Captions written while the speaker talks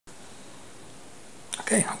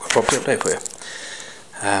Okay, I've got a property update for you.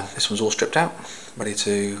 This one's all stripped out, ready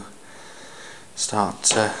to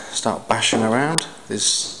start bashing around.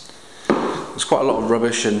 There's quite a lot of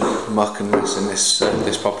rubbish and muck and mess in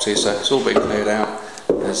this property, so it's all being cleared out.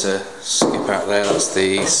 There's a skip out there, that's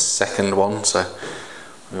the second one, so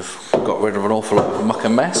we've got rid of an awful lot of muck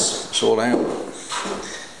and mess. It's all out.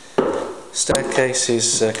 Staircase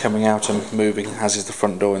is coming out and moving, as is the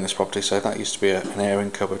front door in this property. So that used to be an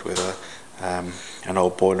airing cupboard with an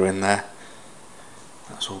old boiler in there.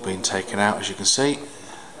 That's all been taken out, as you can see.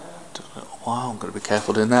 Took a little while, I've got to be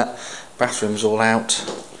careful doing that. Bathroom's all out.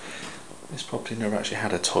 This property never actually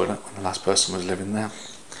had a toilet when the last person was living there.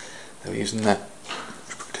 They were using that.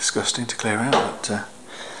 It's pretty disgusting to clear out, but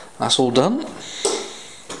that's all done.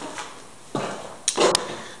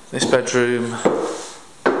 This bedroom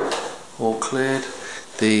all cleared.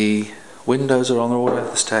 The windows are on order,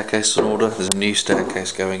 the staircase is on order. There's a new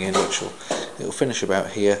staircase going in which it'll finish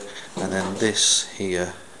about here, and then this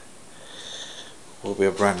here will be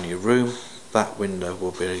a brand new room. That window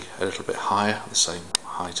will be a little bit higher, the same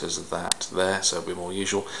height as that there, so it'll be more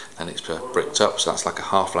usual. Then it's bricked up, so that's like a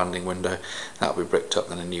half landing window. That'll be bricked up,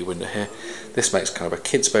 then a new window here. This makes kind of a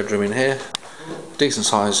kid's bedroom in here, decent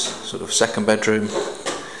size sort of second bedroom,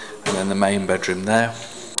 and then the main bedroom there.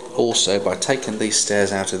 Also, by taking these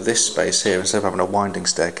stairs out of this space here, instead of having a winding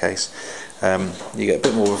staircase, you get a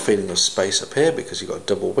bit more of a feeling of space up here because you've got a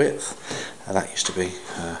double width, and that used to be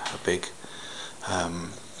a big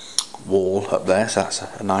wall up there, so that's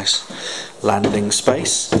a nice landing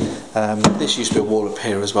space. This used to be a wall up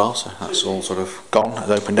here as well, so that's all sort of gone, it's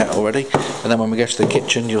opened out already. And then when we go to the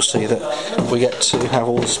kitchen, you'll see that we get to have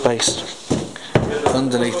all the space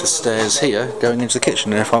underneath the stairs here going into the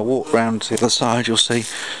kitchen. And if I walk round to the other side, you'll see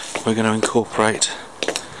we're going to incorporate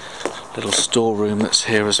a little storeroom that's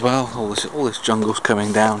here as well. All this jungle's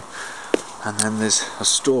coming down, and then there's a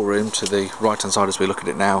storeroom to the right hand side as we look at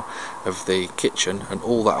it now of the kitchen, and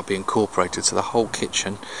all that will be incorporated, so the whole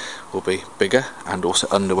kitchen will be bigger and also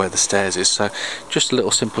under where the stairs is. So just a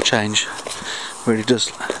little simple change really does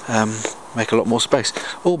make a lot more space,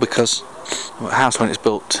 all because the house, when it's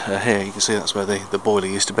built here, you can see that's where the boiler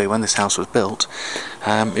used to be. When this house was built,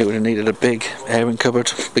 it would have needed a big airing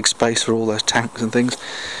cupboard, big space for all those tanks and things.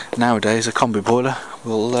 Nowadays a combi boiler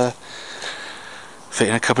will fit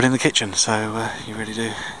in a cupboard in the kitchen, so you really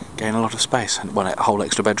do gain a lot of space, and well, a whole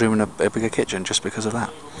extra bedroom and a bigger kitchen just because of that.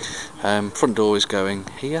 Front door is going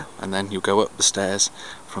here, and then you go up the stairs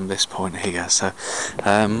from this point here. So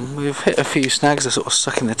we've hit a few snags. They're sort of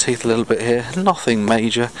sucking their teeth a little bit here. Nothing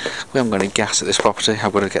major. We haven't got any gas at this property.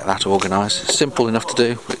 I've got to get that organised. Simple enough to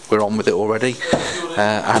do. We're on with it already.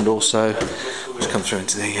 And also, just come through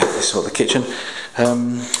into this sort of the kitchen.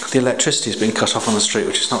 The electricity has been cut off on the street,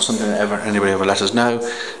 which is not something that anybody ever let us know.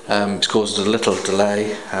 It's caused a little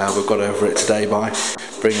delay. We've got over it today by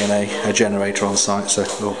bringing a generator on site, so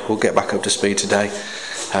we'll get back up to speed today.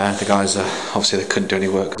 The guys obviously they couldn't do any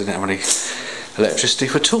work because they didn't have any electricity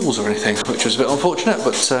for tools or anything, which was a bit unfortunate,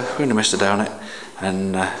 but we only missed a day on it,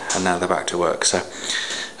 and now they're back to work. So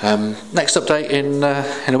next update in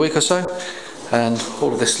a week or so, and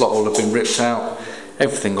all of this lot will have been ripped out.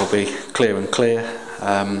 Everything will be clear and clear.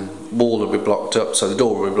 Wall will be blocked up, so the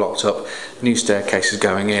door will be blocked up. New staircase is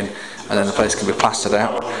going in, and then the place can be plastered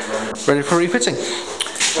out, ready for refitting.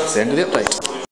 That's the end of the update.